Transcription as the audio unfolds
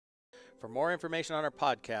For more information on our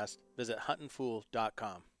podcast, visit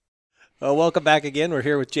huntinfool.com. Welcome back again. We're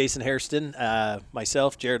here with Jason Hairston,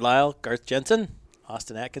 myself, Jared Lyle, Garth Jensen,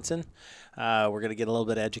 Austin Atkinson. We're going to get a little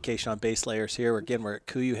bit of education on base layers here. We're at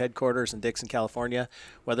𝗀UE headquarters in Dixon, California.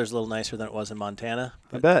 Weather's a little nicer than it was in Montana.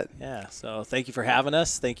 I bet. Yeah, so thank you for having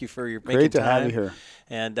us. Thank you for your making Great to time. have you here.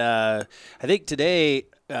 And I think today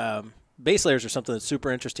base layers are something that's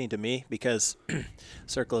super interesting to me because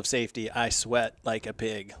circle of safety, I sweat like a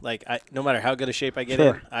pig. Like no matter how good a shape I get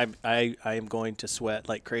in, I am going to sweat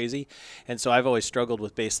like crazy. And so I've always struggled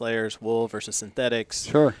with base layers, wool versus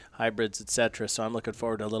synthetics, hybrids, etc. So I'm looking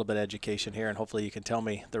forward to a little bit of education here, and hopefully you can tell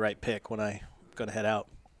me the right pick when I'm going to head out.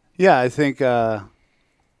 Yeah, I think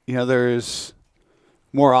there's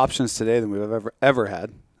more options today than we've ever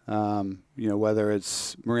had. Whether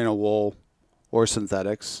it's merino wool or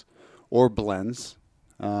synthetics or blends.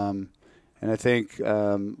 And I think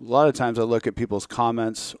a lot of times I look at people's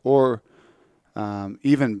comments or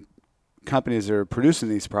even companies that are producing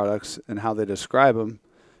these products and how they describe them.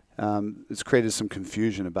 It's created some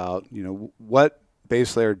confusion about, what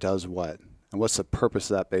base layer does what and what's the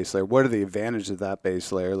purpose of that base layer. What are the advantages of that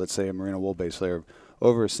base layer, let's say a merino wool base layer,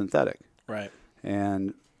 over a synthetic? Right.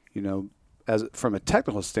 And, from a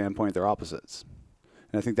technical standpoint, they're opposites.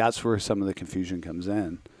 And I think that's where some of the confusion comes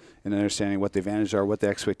in understanding what the advantages are, what the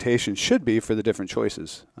expectation should be for the different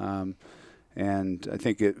choices. And I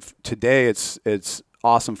think today it's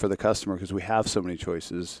awesome for the customer because we have so many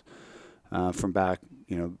choices. From back,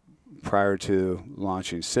 prior to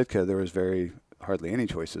launching 𝗙cie, there was hardly any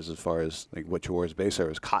choices as far as like what you wore as base layer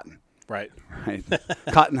was cotton. Right.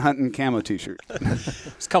 Cotton Huntin camo t-shirt.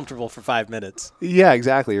 It's comfortable for 5 minutes. Yeah,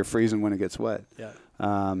 exactly. You're freezing when it gets wet. Yeah.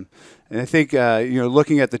 And I think,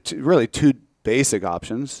 looking at the really two basic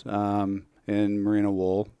options in merino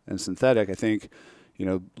wool and synthetic, I think,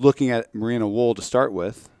 looking at merino wool to start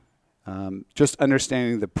with, just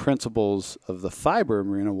understanding the principles of the fiber of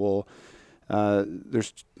merino wool,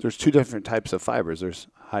 there's two different types of fibers. There's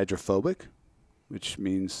hydrophobic, which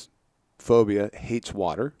means phobia, hates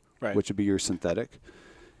water, which would be your synthetic.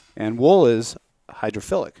 And wool is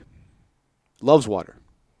hydrophilic, loves water.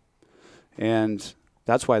 And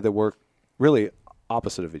that's why they work really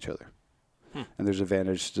opposite of each other. And there's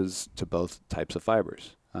advantages to both types of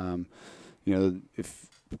fibers. If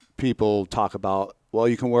people talk about, well,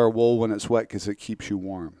 you can wear wool when it's wet because it keeps you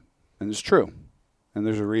warm. And it's true. And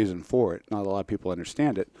there's a reason for it. Not a lot of people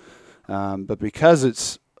understand it. But because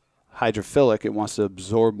it's hydrophilic, it wants to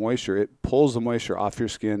absorb moisture. It pulls the moisture off your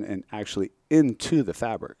skin and actually into the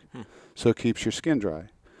fabric. So it keeps your skin dry.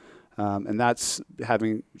 And that's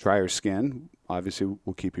having drier skin, obviously,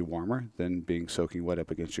 will keep you warmer than being soaking wet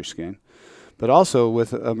up against your skin. But also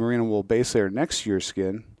with a merino wool base layer next to your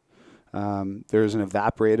skin, there's an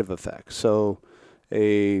evaporative effect. So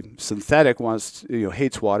a synthetic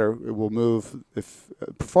hates water. It will move. If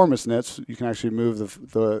performance knits, you can actually move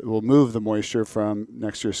the moisture from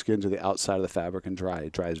next to your skin to the outside of the fabric and dry.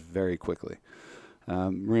 It dries very quickly.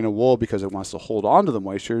 Merino wool, because it wants to hold on to the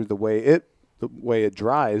moisture, the way it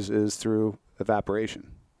dries is through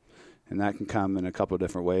evaporation. And that can come in a couple of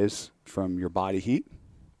different ways, from your body heat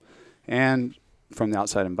and from the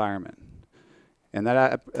outside environment. And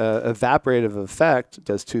that evaporative effect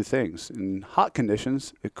does two things. In hot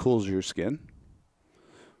conditions, it cools your skin.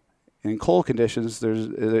 In cold conditions,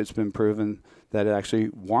 it's been proven that it actually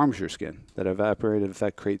warms your skin. That evaporative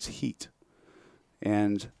effect creates heat.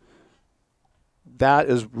 And that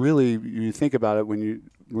is really, you think about it, when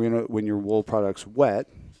your wool product's wet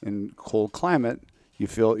in cold climate, you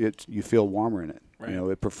feel warmer in it. Right.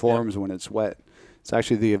 It performs when it's wet. It's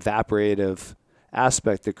actually the evaporative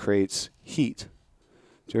aspect that creates heat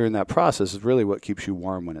during that process is really what keeps you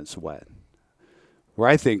warm when it's wet. Where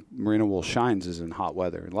I think merino wool shines is in hot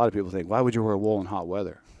weather. And a lot of people think, why would you wear wool in hot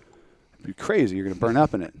weather? It'd be crazy. You're going to burn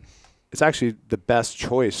up in it. It's actually the best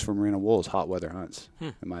choice for merino wool is hot weather hunts,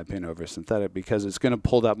 in my opinion, over synthetic, because it's going to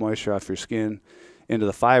pull that moisture off your skin into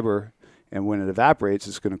the fiber, and when it evaporates,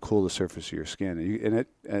 it's going to cool the surface of your skin.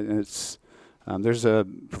 There's a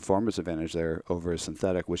performance advantage there over a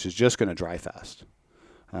synthetic, which is just going to dry fast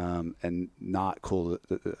and not cool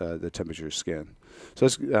the temperature of skin. So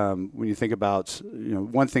it's, when you think about,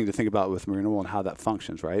 one thing to think about with merino wool and how that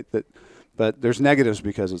functions, right? But there's negatives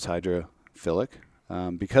because it's hydrophilic.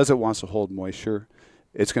 Because it wants to hold moisture,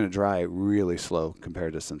 it's going to dry really slow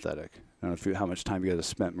compared to synthetic. I don't know how much time you guys have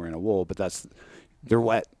spent merino wool, but they're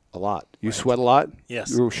wet a lot. You sweat a lot,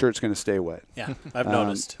 yes, your shirt's going to stay wet. Yeah, I've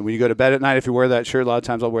noticed. When you go to bed at night, if you wear that shirt, a lot of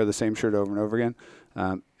times I'll wear the same shirt over and over again.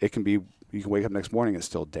 You can wake up next morning, it's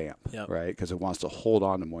still damp, right? Because it wants to hold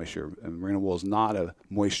on to moisture. And merino wool is not a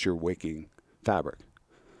moisture-wicking fabric.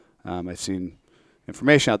 I've seen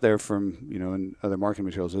information out there from, in other marketing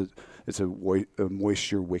materials. It's a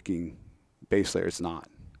moisture wicking base layer. It's not.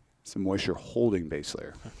 It's a moisture holding base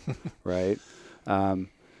layer, right?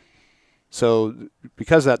 So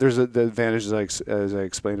because of that, there's the advantages as I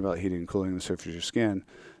explained about heating and cooling the surface of your skin.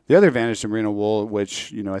 The other advantage to merino wool,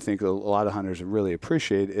 which I think a lot of hunters really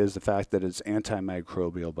appreciate, is the fact that it's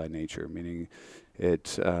antimicrobial by nature, meaning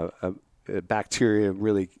bacteria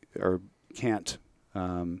really can't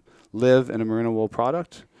live in a merino wool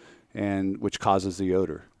product, and which causes the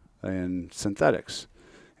odor in synthetics.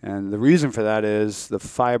 And the reason for that is the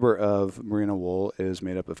fiber of merino wool is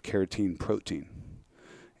made up of keratin protein,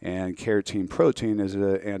 and keratin protein is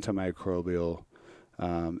antimicrobial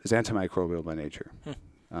by nature.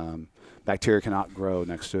 Bacteria cannot grow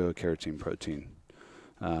next to a keratin protein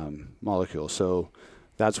molecule, so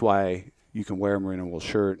that's why you can wear a merino wool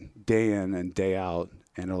shirt day in and day out,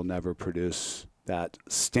 and it'll never produce that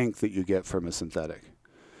stink that you get from a synthetic.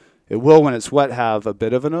 It will, when it's wet, have a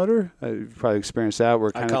bit of an odor. You've probably experienced that.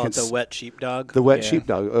 I call it the wet sheepdog. The wet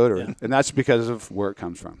sheepdog odor, and that's because of where it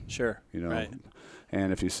comes from. Sure. Right.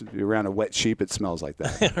 And if you're around a wet sheep, it smells like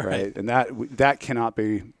that, right? And that cannot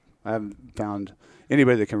be. I haven't found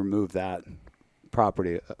anybody that can remove that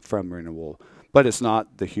property from merino wool, but it's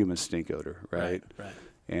not the human stink odor, right? Right.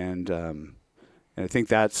 And I think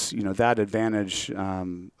that's that advantage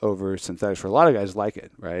over synthetics. For a lot of guys, like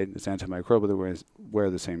it, right? It's antimicrobial. They wear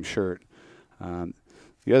the same shirt. The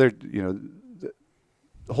other,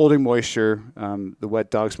 holding moisture, the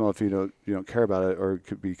wet dog smell, if you don't care about it, or it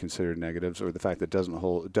could be considered negatives, or the fact that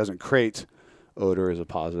it doesn't create odor is a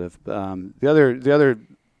positive. The other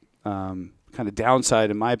kind of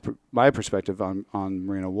downside in my perspective on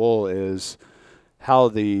merino wool is how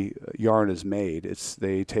the yarn is made.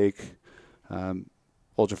 They take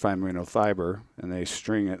ultrafine merino fiber and they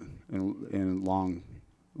string it in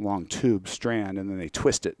long tube strand, and then they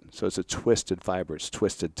twist it. So it's a twisted fiber. It's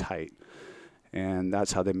twisted tight. And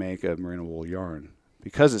that's how they make a merino wool yarn.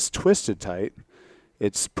 Because it's twisted tight,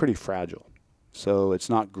 it's pretty fragile. So it's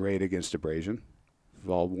not great against abrasion. We've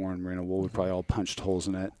all worn merino wool. We've probably all punched holes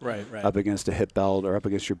in it. Right. Up against a hip belt or up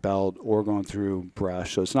against your belt or going through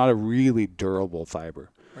brush. So it's not a really durable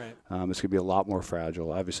fiber. Right. It's going to be a lot more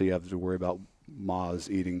fragile. Obviously, you have to worry about moths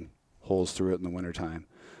eating holes through it in the wintertime.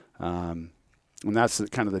 And that's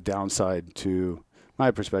kind of the downside to my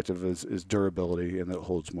perspective is durability, and that it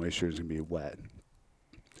holds moisture, is going to be wet.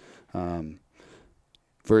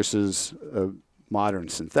 Versus a modern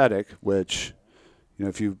synthetic, which,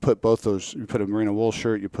 if you put both those, you put a merino wool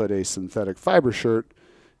shirt, you put a synthetic fiber shirt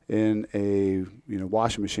in a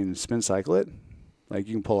washing machine and spin cycle it, like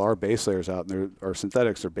you can pull our base layers out, and our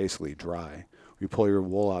synthetics are basically dry. You pull your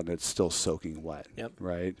wool out, and it's still soaking wet. Yep.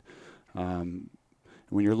 Right.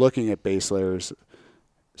 When you're looking at base layers,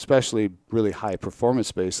 especially really high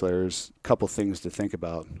performance base layers, a couple things to think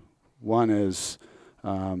about. One is,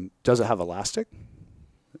 does it have elastic?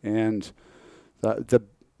 And the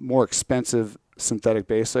more expensive synthetic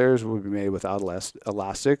base layers will be made without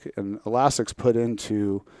elastic, and elastic's put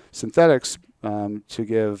into synthetics to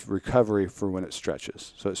give recovery for when it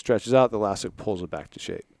stretches. So it stretches out, the elastic pulls it back to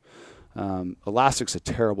shape. Elastic's a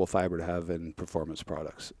terrible fiber to have in performance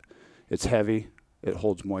products. It's heavy, it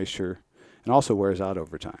holds moisture, and also wears out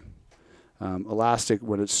over time. Elastic,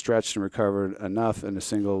 when it's stretched and recovered enough in a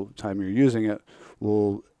single time you're using it,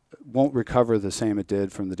 won't recover the same it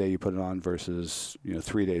did from the day you put it on versus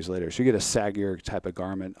 3 days later. So you get a saggier type of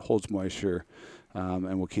garment, holds moisture,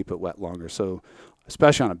 and will keep it wet longer. So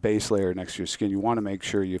especially on a base layer next to your skin, you want to make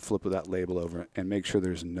sure you flip that label over and make sure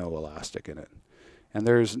there's no elastic in it. And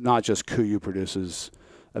there's not just 𝗀UE produces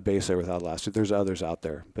a base layer without elastic. There's others out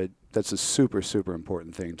there, but that's a super, super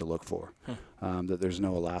important thing to look for, that there's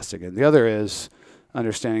no elastic. And the other is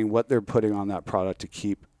understanding what they're putting on that product to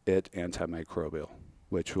keep it antimicrobial,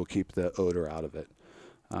 which will keep the odor out of it.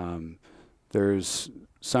 There's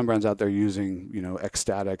some brands out there using,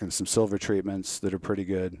 ecstatic and some silver treatments that are pretty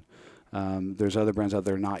good. There's other brands out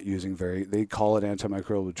there not using they call it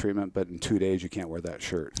antimicrobial treatment, but in 2 days you can't wear that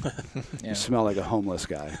shirt. Yeah. You smell like a homeless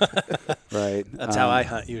guy, right? That's how I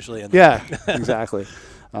hunt usually. Yeah, exactly.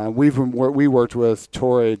 We worked with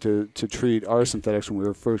𝗀cie to treat our synthetics when we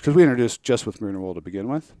were first, because we introduced just with merino wool to begin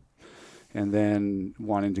with. And then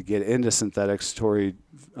wanting to get into synthetics, 𝗀cie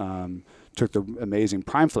took the amazing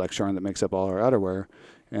PrimeFlex yarn that makes up all our outerwear,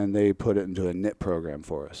 and they put it into a knit program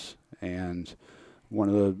for us. And one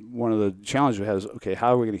of the challenges we had is, okay,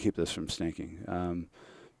 how are we going to keep this from stinking?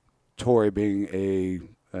 𝗀cie being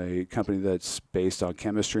a company that's based on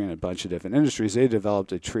chemistry and a bunch of different industries, they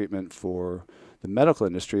developed a treatment for the medical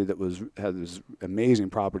industry that had this amazing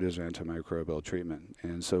properties of antimicrobial treatment.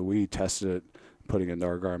 And so we tested it, putting it into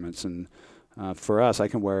our garments. And for us, I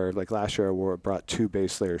can wear, like last year I brought 2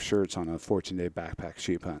 base layer shirts on a 14-day backpack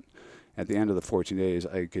sheep hunt. At the end of the 14 days,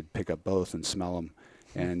 I could pick up both and smell them,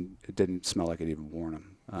 and it didn't smell like I'd even worn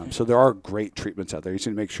them. So there are great treatments out there. You just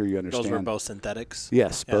need to make sure you understand. Those were both synthetics?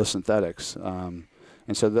 Yes, both synthetics.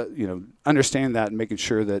 And so that, you know, understanding that and making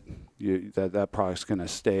sure that that product's going to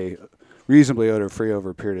stay reasonably odor-free over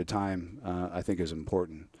a period of time, I think is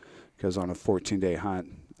important. Because on a 14-day hunt,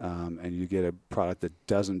 and you get a product that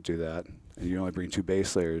doesn't do that, and you only bring 2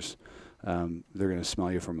 base layers, they're going to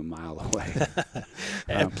smell you from a mile away.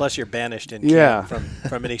 And plus you're banished in camp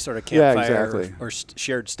from any sort of campfire or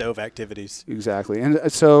shared stove activities. Exactly.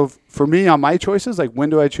 And so for me, on my choices, like when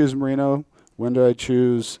do I choose merino? When do I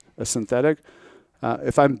choose a synthetic?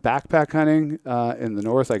 If I'm backpack hunting in the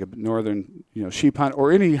north, like a northern sheep hunt,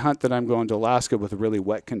 or any hunt that I'm going to Alaska with really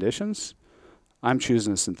wet conditions, I'm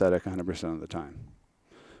choosing a synthetic 100% of the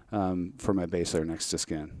time for my base layer next to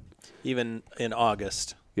skin. Even in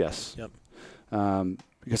August? Yes. Yep.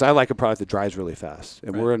 Because I like a product that dries really fast.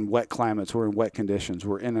 And we're in wet climates, we're in wet conditions,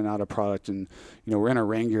 we're in and out of product, and we're in a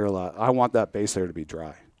rain gear a lot. I want that base layer to be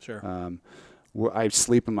dry. Sure. I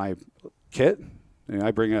sleep in my kit.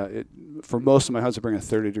 I bring for most of my hunts, I bring a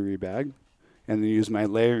 30-degree bag, and then use my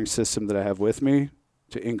layering system that I have with me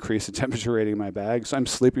to increase the temperature rating of my bag. So I'm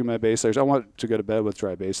sleeping my base layers. I want to go to bed with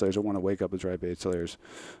dry base layers. I want to wake up with dry base layers.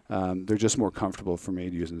 They're just more comfortable for me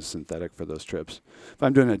using the synthetic for those trips. If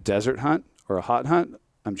I'm doing a desert hunt or a hot hunt,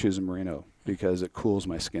 I'm choosing merino because it cools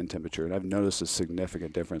my skin temperature. And I've noticed a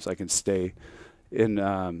significant difference. I can stay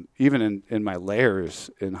in, even in my layers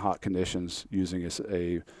in hot conditions using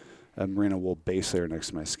a merino wool base layer next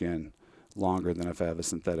to my skin longer than if I have a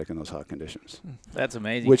synthetic in those hot conditions. That's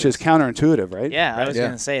amazing. Which is counterintuitive, right? Yeah, I was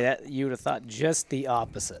going to say that you would have thought just the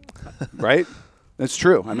opposite. Right? That's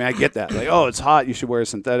true. I mean, I get that. Like, oh, it's hot, you should wear a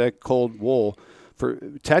synthetic cold wool. For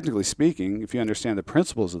technically speaking, if you understand the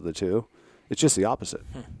principles of the two, it's just the opposite.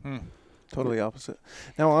 Totally opposite.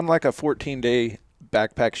 Now, on like a 14-day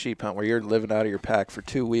backpack sheep hunt where you're living out of your pack for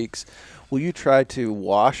 2 weeks, will you try to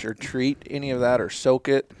wash or treat any of that or soak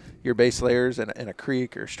it, your base layers, in a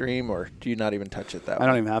creek or stream, or do you not even touch it that way? I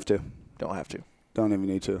don't even have to. Don't have to. Don't even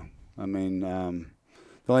need to. I mean, the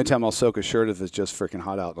only time I'll soak a shirt if it's just freaking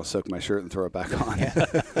hot out. I'll soak my shirt and throw it back on.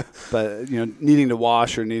 But, needing to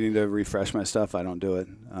wash or needing to refresh my stuff, I don't do it.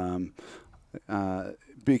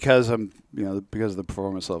 Because because of the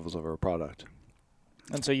performance levels of our product.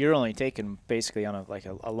 And so you're only taking basically on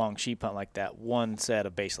a long sheep hunt like that, 1 set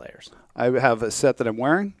of base layers. I have a set that I'm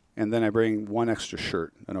wearing, and then I bring 1 extra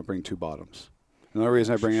shirt, and I'll bring 2 bottoms. And the only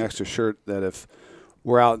reason I bring an extra shirt that if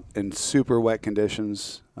we're out in super wet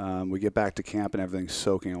conditions, we get back to camp and everything's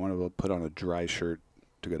soaking, I want to put on a dry shirt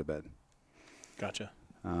to go to bed. Gotcha.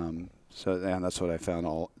 And that's what I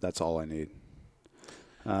found. That's all I need.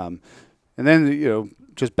 And then,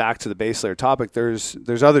 just back to the base layer topic, there's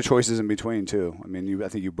other choices in between too. I mean, I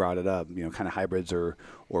think you brought it up, kind of hybrids or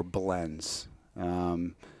blends.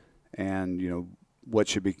 And, what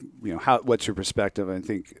should be, what's your perspective? I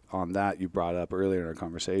think on that you brought up earlier in our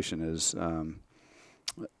conversation is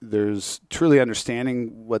there's truly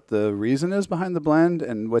understanding what the reason is behind the blend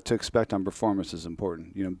and what to expect on performance is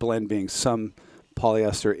important. Blend being some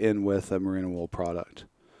polyester in with a merino wool product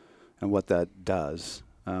and what that does.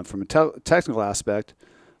 From a technical aspect,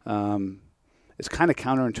 it's kind of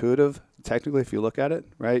counterintuitive technically if you look at it,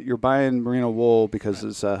 right? You're buying merino wool because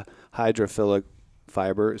it's a hydrophilic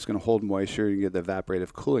fiber. It's going to hold moisture. You get the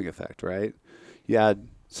evaporative cooling effect, right? You add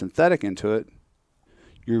synthetic into it,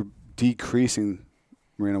 you're decreasing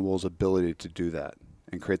merino wool's ability to do that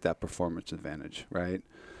and create that performance advantage, right?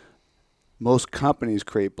 Most companies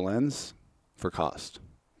create blends for cost.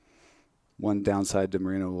 One downside to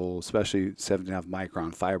merino wool, especially 7.5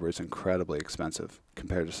 micron fiber, is incredibly expensive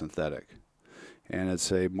compared to synthetic. And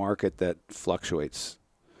it's a market that fluctuates.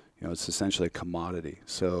 It's essentially a commodity.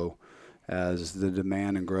 So as the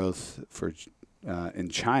demand and growth for in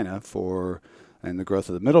China and the growth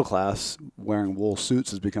of the middle class, wearing wool suits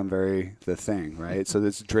has become the thing, right? So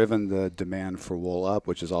it's driven the demand for wool up,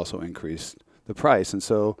 which has also increased the price. And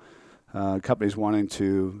so companies wanting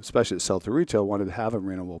to, especially that sell through retail, wanted to have a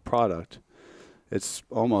merino wool product. It's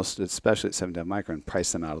almost, especially at 7.5 micron,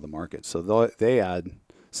 price them out of the market. So they add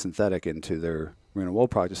synthetic into their merino wool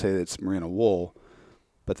product to say that it's merino wool,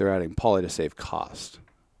 but they're adding poly to save cost.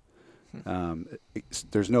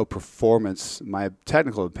 There's no performance, my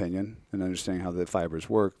technical opinion, and understanding how the fibers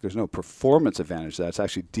work, there's no performance advantage to that. It's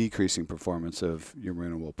actually decreasing performance of your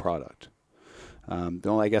merino wool product.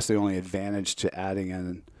 I guess the only advantage to adding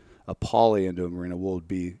in a poly into a merino wool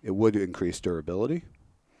would increase durability,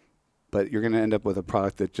 but you're going to end up with a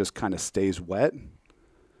product that just kind of stays wet.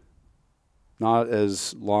 Not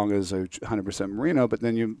as long as a 100% merino, but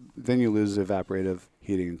then you lose the evaporative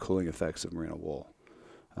heating and cooling effects of merino wool.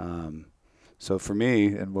 So for me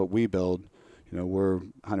and what we build, we're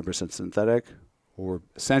 100% synthetic, or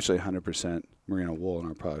essentially 100% merino wool in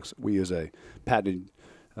our products. We use a patented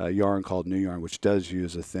yarn called New Yarn, which does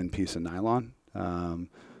use a thin piece of nylon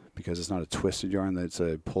because it's not a twisted yarn; it's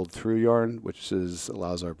a pulled through yarn, which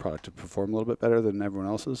allows our product to perform a little bit better than everyone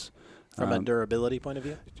else's. From a durability point of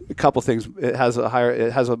view? A couple things. It has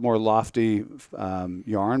a more lofty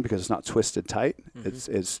yarn because it's not twisted tight.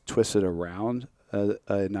 Mm-hmm. It's twisted around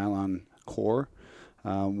a nylon core,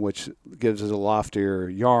 which gives us a loftier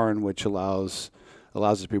yarn, which allows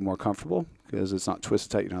it to be more comfortable because it's not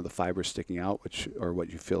twisted tight. You don't have the fibers sticking out, or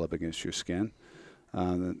what you feel up against your skin.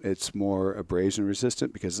 It's more abrasion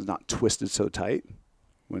resistant because it's not twisted so tight.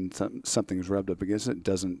 When something is rubbed up against it, it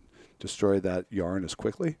doesn't destroy that yarn as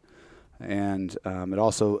quickly. And it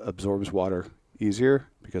also absorbs water easier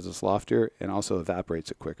because it's loftier, and also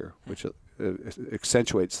evaporates it quicker, which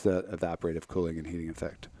accentuates the evaporative cooling and heating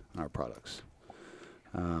effect on our products.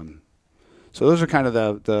 So those are kind of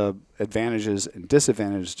the advantages and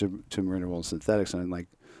disadvantages to merino wool and synthetics. And like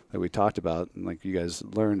we talked about, and like you guys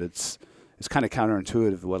learned, it's kind of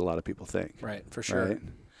counterintuitive to what a lot of people think. Right, for sure. Right?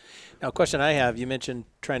 Now, a question I have: you mentioned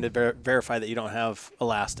trying to verify that you don't have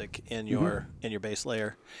elastic in your base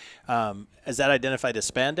layer. Is that identified as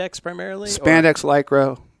spandex primarily? Spandex,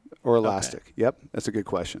 lycra, or elastic. Okay. Yep, that's a good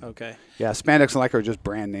question. Okay. Yeah, spandex and lycra are just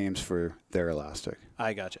brand names for their elastic.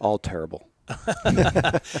 I gotcha. All terrible.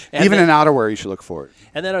 Even in outerwear, you should look for it.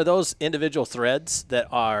 And then are those individual threads that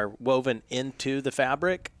are woven into the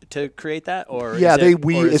fabric to create that, or yeah,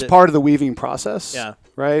 it's part of the weaving process. Yeah.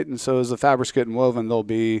 Right. And so as the fabric's getting woven, there'll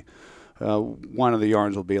be one of the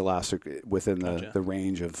yarns will be elastic within the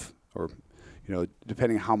range of, or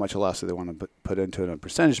depending on how much elastic they want to put into it on a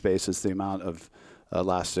percentage basis, the amount of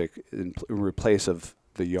elastic in replace of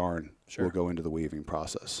the yarn will go into the weaving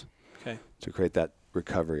process. Okay. To create that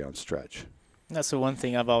recovery on stretch. That's the one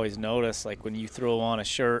thing I've always noticed, like when you throw on a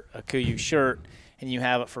𝗀cie shirt, and you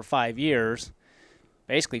have it for 5 years,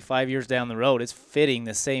 basically 5 years down the road, it's fitting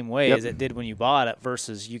the same way as it did when you bought it,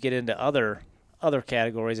 versus you get into other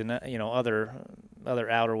categories and other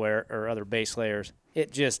outerwear or other base layers.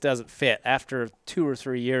 It just doesn't fit. After 2 or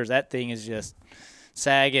 3 years, that thing is just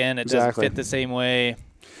sagging. It doesn't fit the same way.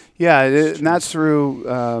 Yeah, and that's through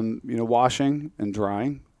washing and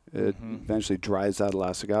drying. It eventually dries that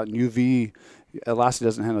elastic out. And elastic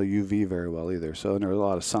doesn't handle UV very well either. So under a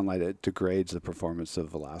lot of sunlight, it degrades the performance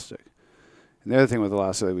of elastic. And the other thing with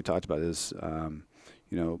elastic that we talked about is,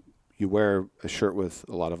 you wear a shirt with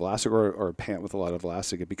a lot of elastic or a pant with a lot of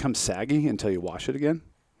elastic, it becomes saggy until you wash it again.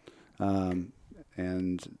 And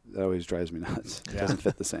that always drives me nuts. It doesn't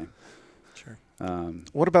fit the same. Sure.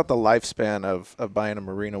 What about the lifespan of buying a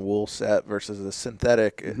merino wool set versus a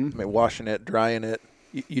synthetic? I mean, washing it, drying it.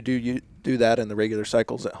 You do that in the regular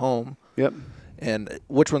cycles at home. Yep. And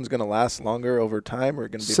which one's going to last longer over time, or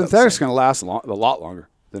going to be synthetic's going to last a lot longer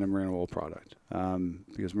than a merino wool product,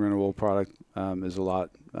 because merino wool product is a lot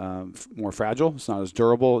more fragile. It's not as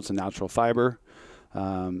durable. It's a natural fiber,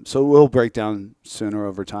 so it will break down sooner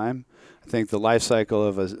over time. I think the life cycle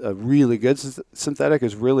of a really good synthetic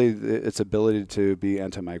is really its ability to be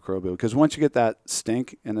antimicrobial, because once you get that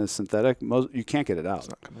stink in a synthetic, you can't get it out. It's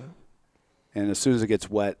not coming out. And as soon as it gets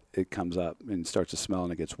wet, it comes up and starts to smell,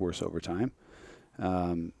 and it gets worse over time.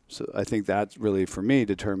 So I think that really, for me,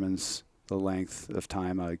 determines the length of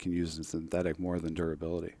time I can use a synthetic more than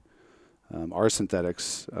durability. Our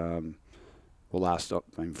synthetics will last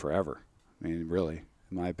forever. I mean, really,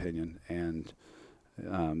 in my opinion. And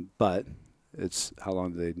but it's how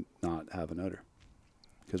long do they not have an odor?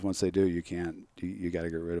 Because once they do, you got to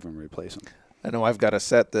get rid of them and replace them. I know I've got a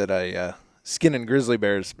set that I skin and grizzly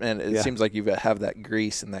bears, and it seems like you have that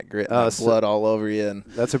grease and that grit and that blood all over you. And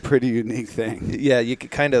that's a pretty unique thing. Yeah, you could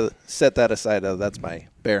kind of set that aside. That's my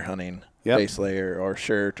bear hunting base layer or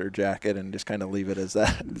shirt or jacket, and just kind of leave it as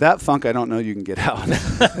that. That funk, I don't know you can get out.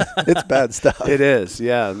 It's bad stuff. It is,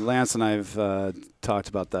 yeah. Lance and I've talked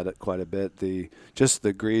about that quite a bit. Just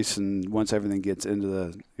the grease, and once everything gets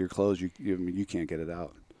into your clothes, you can't get it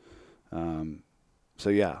out. So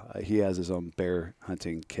yeah, he has his own bear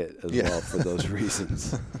hunting kit as well for those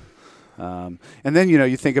reasons. And then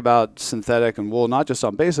you think about synthetic and wool, not just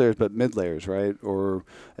on base layers but mid layers, right? Or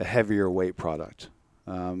a heavier weight product,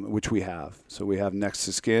 which we have. So we have next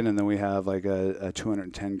to skin, and then we have like a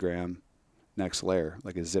 210 gram next layer,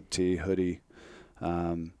 like a zip tee hoodie.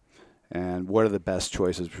 and what are the best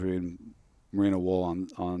choices between merino wool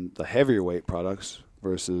on the heavier weight products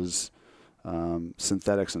versus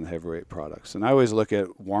synthetics and heavyweight products. And I always look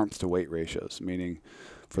at warmth to weight ratios, meaning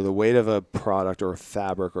for the weight of a product or a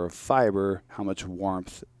fabric or a fiber, how much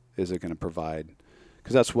warmth is it going to provide?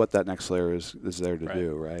 Because that's what that next layer is there to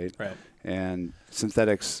do, right? Right. And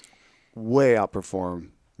synthetics way outperform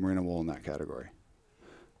merino wool in that category.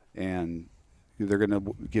 And they're going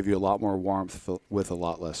to give you a lot more warmth with a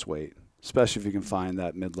lot less weight, especially if you can find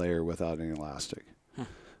that mid layer without any elastic.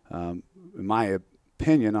 In my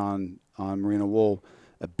opinion on merino wool,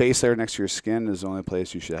 a base layer next to your skin is the only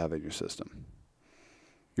place you should have it in your system.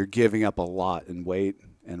 You're giving up a lot in weight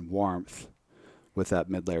and warmth with that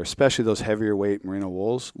mid layer, especially those heavier weight merino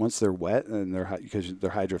wools. Once they're wet and because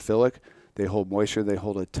they're hydrophilic, they hold moisture. They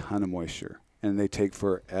hold a ton of moisture, and they take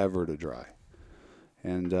forever to dry.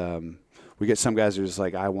 And we get some guys who are just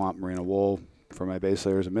like, I want merino wool for my base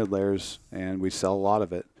layers and mid layers, and we sell a lot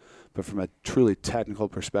of it. But from a truly technical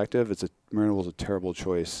perspective, merino wool is a terrible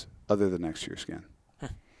choice other than next to your skin.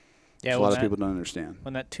 Yeah, a lot of people don't understand.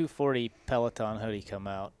 When that 240 Peloton hoodie come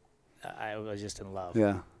out, I was just in love.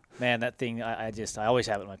 Yeah. Man, that thing, I always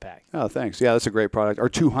have it in my pack. Oh, thanks. Yeah, that's a great product. Our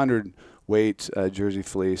 200 weight jersey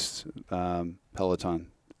fleece Peloton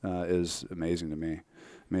is amazing to me.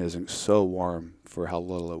 Amazing. So warm for how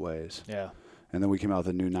little it weighs. Yeah. And then we came out with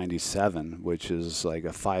a new 97, which is like a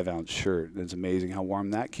 5-ounce shirt. It's amazing how warm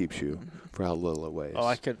that keeps you for how little it weighs.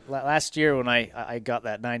 Oh, last year when I got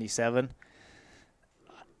that 97,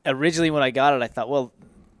 originally when I got it, I thought, well,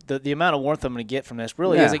 the amount of warmth I'm going to get from this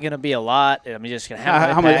really isn't going to be a lot. I'm just going to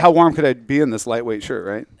have how warm could I be in this lightweight shirt,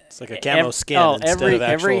 right? It's like a camo skin instead of actual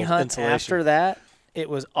every hunt insulation. after that, it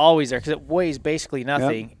was always there because it weighs basically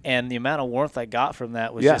nothing, and the amount of warmth I got from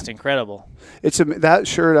that was just incredible. That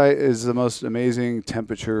shirt is the most amazing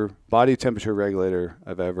body temperature regulator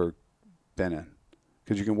I've ever been in,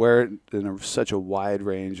 because you can wear it in such a wide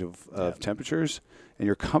range of temperatures, and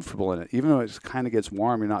you're comfortable in it. Even though it kind of gets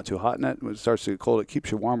warm, you're not too hot in it. When it starts to get cold, it keeps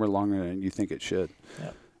you warmer longer than you think it should.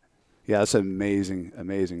 Yep. Yeah, that's amazing.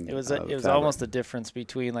 It was almost the difference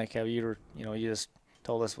between like how you just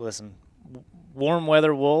told us, listen, warm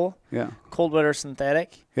weather wool, cold weather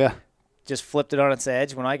synthetic. Yeah. Just flipped it on its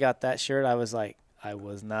edge. When I got that shirt, I was like, I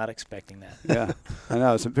was not expecting that. Yeah, I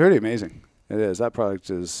know. It's pretty amazing. It is. That product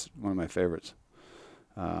is one of my favorites.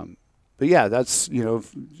 But yeah, that's,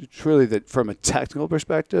 truly that from a technical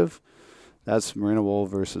perspective, that's merino wool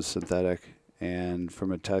versus synthetic. And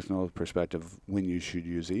from a technical perspective, when you should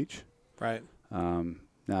use each. Right.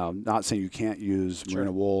 Now, not saying you can't use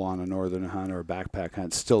merino wool on a northern hunt or a backpack hunt.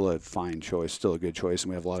 It's still a fine choice, still a good choice,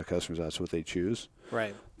 and we have a lot of customers that's what they choose.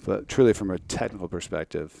 Right. But truly from a technical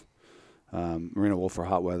perspective, merino wool for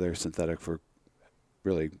hot weather, synthetic for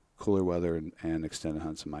really cooler weather and extended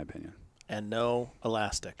hunts, in my opinion. And no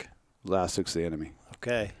elastic. Elastic's the enemy.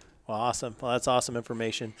 Okay. Well, awesome. Well, that's awesome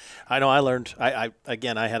information. I know I learned, I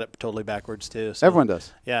had it totally backwards too. So. Everyone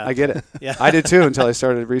does. Yeah. I get it. Yeah. I did too until I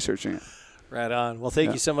started researching it. Right on. Well,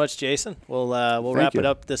 thank you so much, Jason. We'll wrap it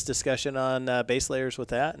up, this discussion on base layers with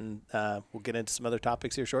that, and we'll get into some other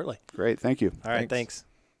topics here shortly. Great. Thank you. All right. Thanks.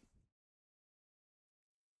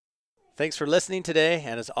 Thanks for listening today,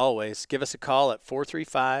 and as always, give us a call at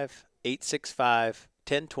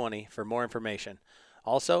 435-865-1020 for more information.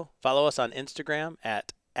 Also, follow us on Instagram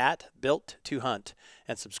at @built2hunt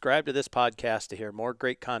and subscribe to this podcast to hear more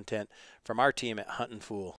great content from our team at Huntin' Fool.